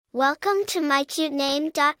Welcome to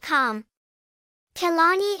mycutename.com.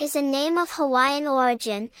 Keilani is a name of Hawaiian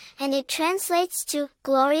origin, and it translates to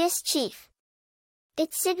glorious chief.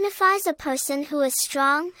 It signifies a person who is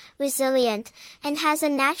strong, resilient, and has a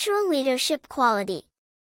natural leadership quality.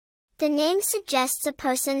 The name suggests a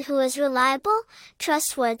person who is reliable,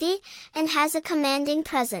 trustworthy, and has a commanding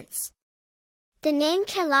presence. The name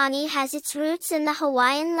Keilani has its roots in the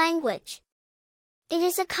Hawaiian language. It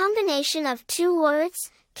is a combination of two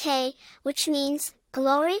words, Ke, which means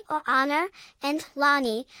glory or honor, and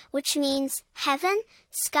Lani, which means heaven,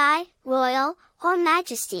 sky, royal, or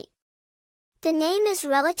majesty. The name is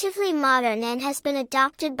relatively modern and has been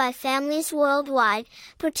adopted by families worldwide,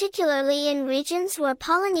 particularly in regions where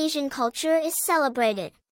Polynesian culture is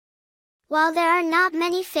celebrated. While there are not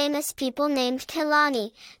many famous people named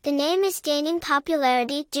Keilani, the name is gaining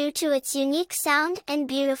popularity due to its unique sound and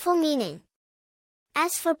beautiful meaning.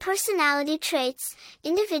 As for personality traits,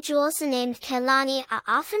 individuals named Keilani are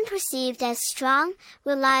often perceived as strong,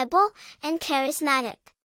 reliable, and charismatic.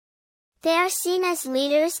 They are seen as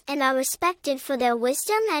leaders and are respected for their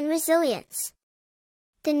wisdom and resilience.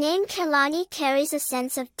 The name Keilani carries a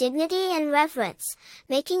sense of dignity and reverence,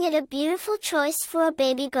 making it a beautiful choice for a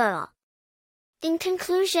baby girl. In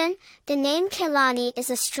conclusion, the name Keilani is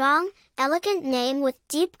a strong, elegant name with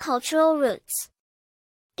deep cultural roots.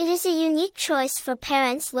 It is a unique choice for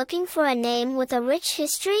parents looking for a name with a rich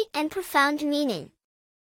history and profound meaning.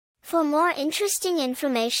 For more interesting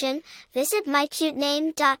information, visit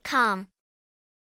mycutename.com.